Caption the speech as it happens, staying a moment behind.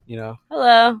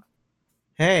Hello.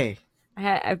 Hey,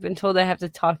 I've been told I have to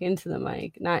talk into the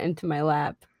mic, not into my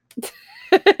lap.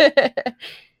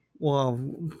 well,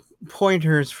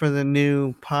 pointers for the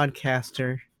new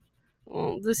podcaster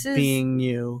Well, being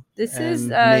you this is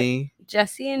and me.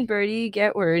 Jesse and Birdie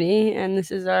get wordy, and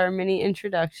this is our mini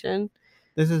introduction.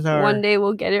 This is One day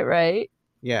we'll get it right.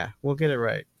 Yeah, we'll get it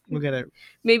right. We'll get it.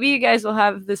 Maybe you guys will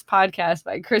have this podcast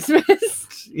by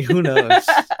Christmas. Who knows?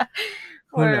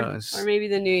 Who or knows? or maybe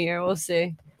the new year. We'll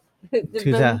see.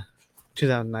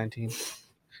 2019.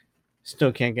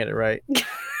 Still can't get it right.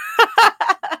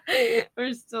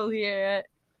 We're still here.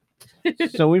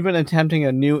 So we've been attempting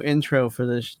a new intro for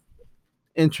this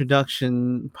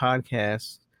introduction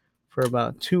podcast for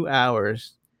about 2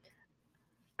 hours.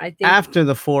 I think After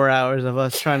the 4 hours of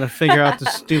us trying to figure out the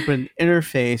stupid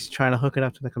interface, trying to hook it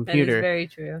up to the that computer. is very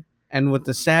true. And what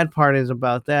the sad part is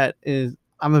about that is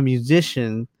I'm a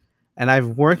musician and I've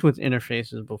worked with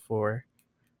interfaces before.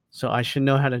 So I should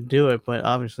know how to do it, but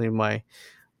obviously my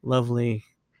lovely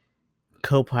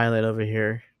co-pilot over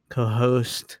here,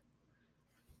 co-host,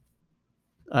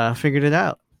 figured it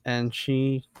out, and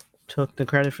she took the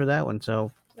credit for that one.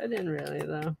 So I didn't really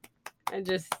though.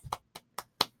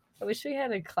 I wish we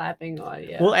had a clapping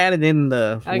audio. we'll add it in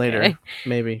Okay. later,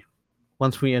 maybe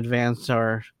once we advance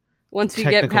our Once we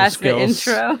technical get past skills.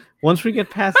 the intro. Once we get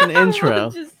past an intro,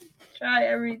 we'll just try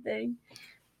everything.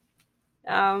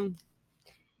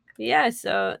 Yeah.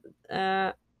 So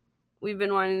we've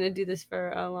been wanting to do this for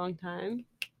a long time,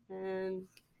 and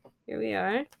here we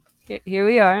are. Here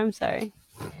we are. I'm sorry,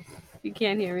 you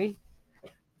can't hear me.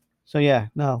 So yeah,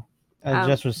 no. As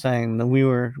Jess was saying, that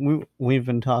we've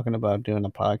been talking about doing a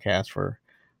podcast for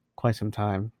quite some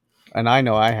time, and I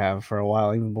know I have for a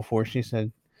while, even before she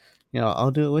said, I'll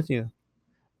do it with you,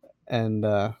 and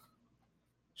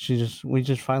we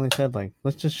just finally said, like,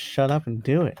 let's just shut up and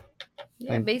do it.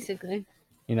 Yeah, like, basically.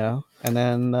 And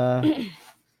then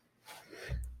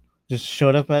just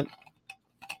showed up at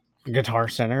Guitar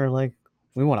Center, like,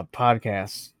 we want a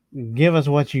podcast. Give us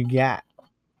what you got.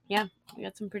 Yeah, we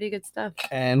got some pretty good stuff.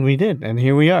 And we did, and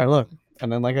here we are, look.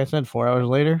 And then, like I said, 4 hours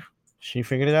later, she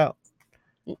figured it out.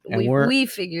 And we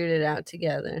figured it out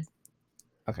together.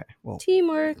 Okay, well,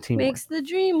 teamwork makes the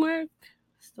dream work.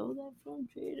 Stole that from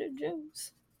Trader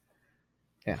Joe's.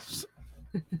 Yes.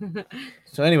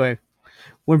 So anyway,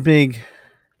 we're big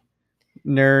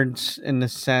nerds in the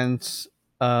sense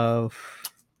of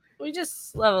we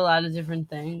just love a lot of different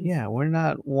things. Yeah, we're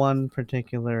not one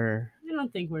particular. I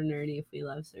don't think we're nerdy if we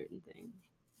love certain things.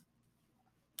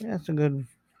 Yeah,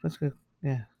 that's good.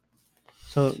 Yeah.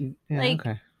 So yeah, like,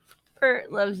 okay.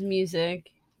 Bert loves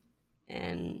music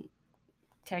and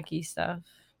techie stuff.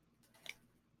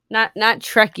 Not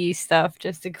Trekkie stuff,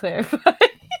 just to clarify.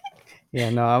 Yeah,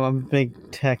 no, I'm a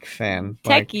big tech fan.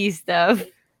 Techie stuff.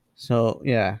 So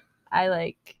yeah. I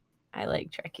like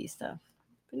Trekkie stuff,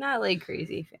 but not like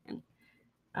crazy fan.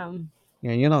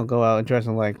 Yeah, you don't go out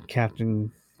dressing like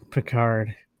Captain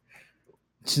Picard.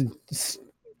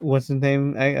 What's his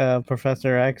name?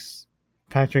 Professor X,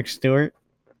 Patrick Stewart.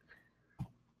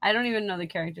 I don't even know the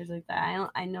characters like that.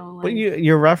 I know. But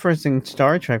you're referencing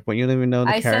Star Trek, but you don't even know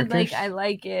the characters. I said, like, I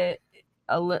like it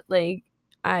like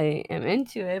I am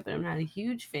into it, but I'm not a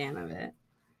huge fan of it.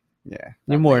 Yeah,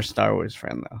 you're more a Star Wars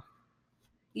fan though.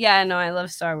 Yeah, no, I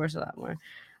love Star Wars a lot more.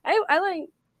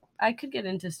 I could get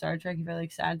into Star Trek if I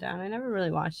sat down. I never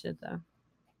really watched it though.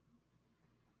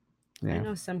 Yeah. I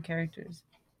know some characters.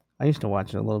 I used to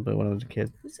watch it a little bit when I was a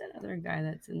kid. Who's that other guy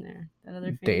that's in there? That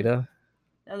other Data.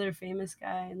 The other famous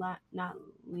guy, not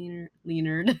Leonard.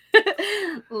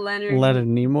 Leonard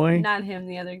Nimoy. Not him.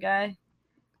 The other guy.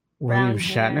 William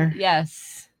Shatner.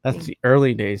 Yes. That's the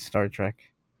early days Star Trek.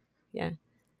 Yeah.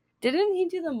 Didn't he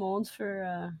do the molds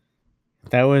for?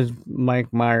 That was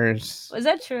Mike Myers. Was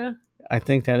that true? I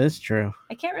think that is true.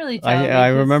 I can't really tell. I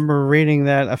remember reading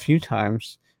that a few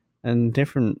times in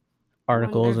different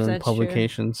articles and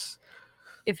publications. True.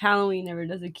 If Halloween ever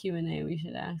does a Q&A, we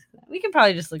should ask that. We could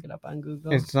probably just look it up on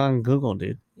Google. It's on Google,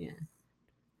 dude. Yeah.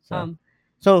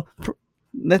 So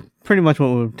that's pretty much what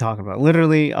we were talking about.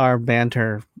 Literally our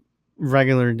banter,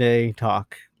 regular day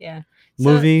talk. Yeah.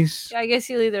 Movies. I guess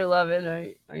you'll either love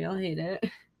it or you'll hate it.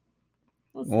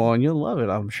 Well, you'll love it,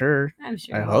 I'm sure. I'm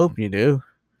sure. I hope you do.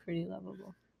 Pretty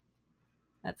lovable.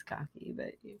 That's cocky,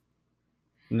 but you.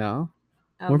 No.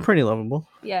 We're pretty lovable.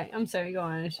 Yeah, I'm sorry. Go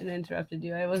on. I shouldn't have interrupted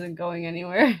you. I wasn't going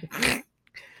anywhere.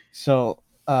 So,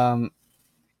 we've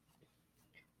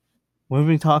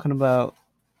been talking about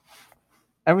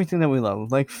everything that we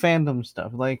love, like fandom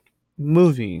stuff, like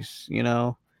movies,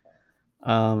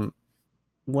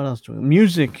 What else do we?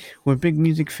 Music. We're big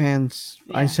music fans.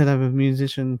 Yeah. I said I'm a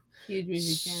musician. Huge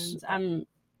music fans.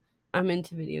 I'm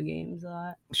into video games a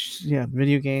lot. Yeah,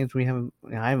 video games. I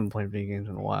haven't played video games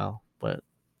in a while, but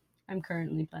I'm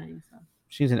currently playing stuff.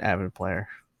 she's an avid player.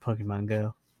 Pokemon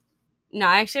Go. No,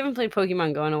 I actually haven't played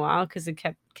Pokemon Go in a while because it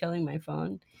kept killing my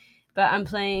phone. But I'm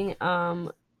playing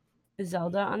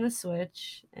Zelda on the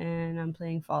Switch, and I'm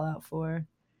playing Fallout 4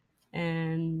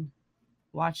 and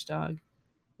Watchdog,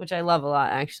 which I love a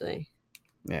lot actually.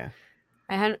 Yeah.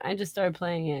 I just started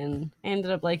playing it and I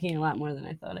ended up liking it a lot more than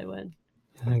I thought I would.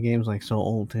 The game's like so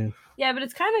old too. Yeah, but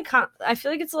it's kind of I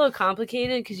feel like it's a little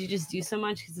complicated because you just do so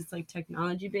much because it's like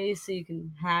technology based, so you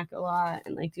can hack a lot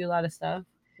and like do a lot of stuff.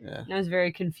 Yeah. And I was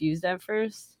very confused at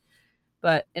first,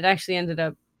 but it actually ended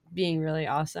up being really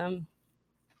awesome.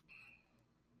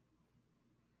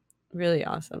 Really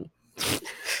awesome.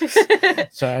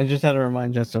 Sorry, I just had to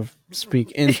remind Jess to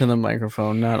speak into the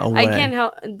microphone, not away. I can't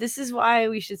help. This is why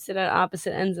we should sit at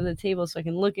opposite ends of the table so I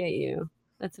can look at you.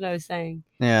 That's what I was saying.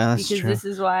 Yeah, that's because true. This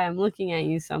is why I'm looking at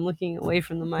you, so I'm looking away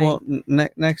from the mic. Well,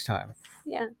 next time.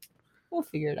 Yeah, we'll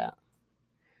figure it out.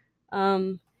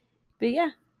 But yeah.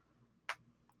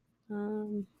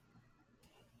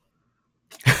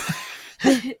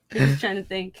 Just trying to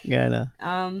think. Yeah, I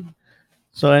know.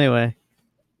 So anyway,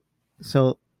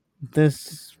 so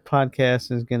this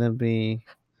podcast is gonna be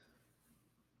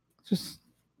just,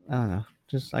 I don't know,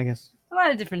 just I guess a lot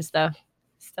of different stuff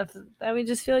that we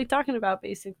just feel like talking about,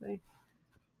 basically.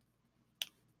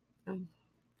 The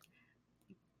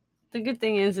good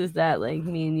thing is that like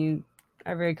me and you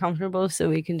are very comfortable, so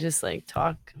we can just like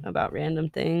talk about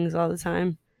random things all the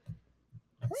time.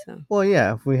 So well,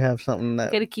 yeah, if we have something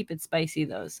that gotta keep it spicy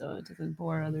though, so it doesn't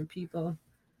bore other people.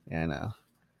 Yeah, I know.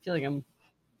 I feel like I'm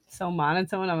so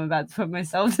monotone. I'm about to put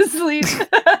myself to sleep.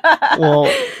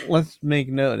 Well, let's make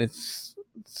note. It's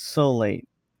so late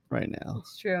right now.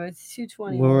 It's true. It's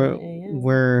 2:21 a.m.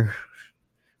 We're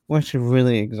actually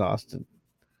really exhausted.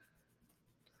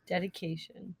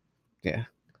 Dedication. Yeah.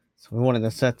 So we wanted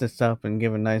to set this up and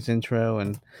give a nice intro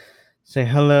and say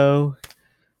hello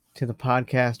to the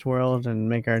podcast world and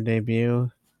make our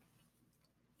debut.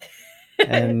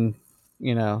 And,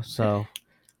 so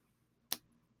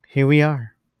here we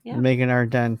are, making our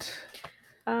dent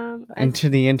into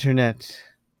the internet.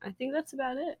 I think that's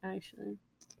about it, actually.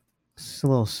 It's a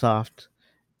little soft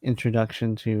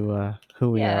introduction to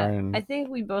who we are. And I think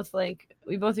we both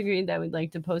agreed that we'd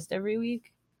like to post every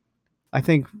week. I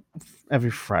think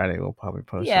every Friday we'll probably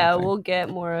post. Yeah, something. We'll get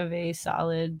more of a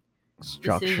solid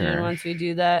structure decision once we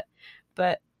do that.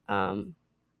 But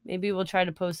maybe we'll try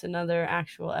to post another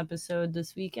actual episode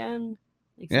this weekend,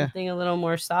 like something a little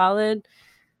more solid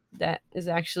that is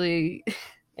actually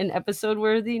an episode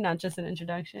worthy, not just an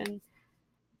introduction.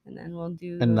 And then we'll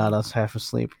do not us half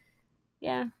asleep.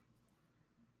 Yeah.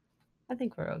 I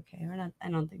think we're okay. I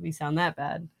don't think we sound that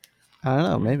bad. I don't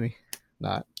know, maybe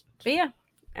not. But yeah.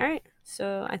 All right.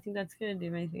 So I think that's good. Do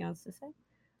you have anything else to say?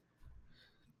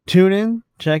 Tune in,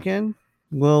 check in.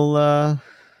 We'll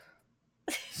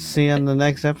see you on the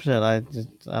next episode. I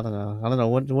don't know.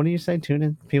 What do you say? Tune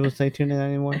in? People say tune in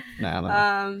anymore? No, I don't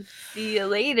know. See you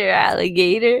later,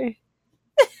 alligator.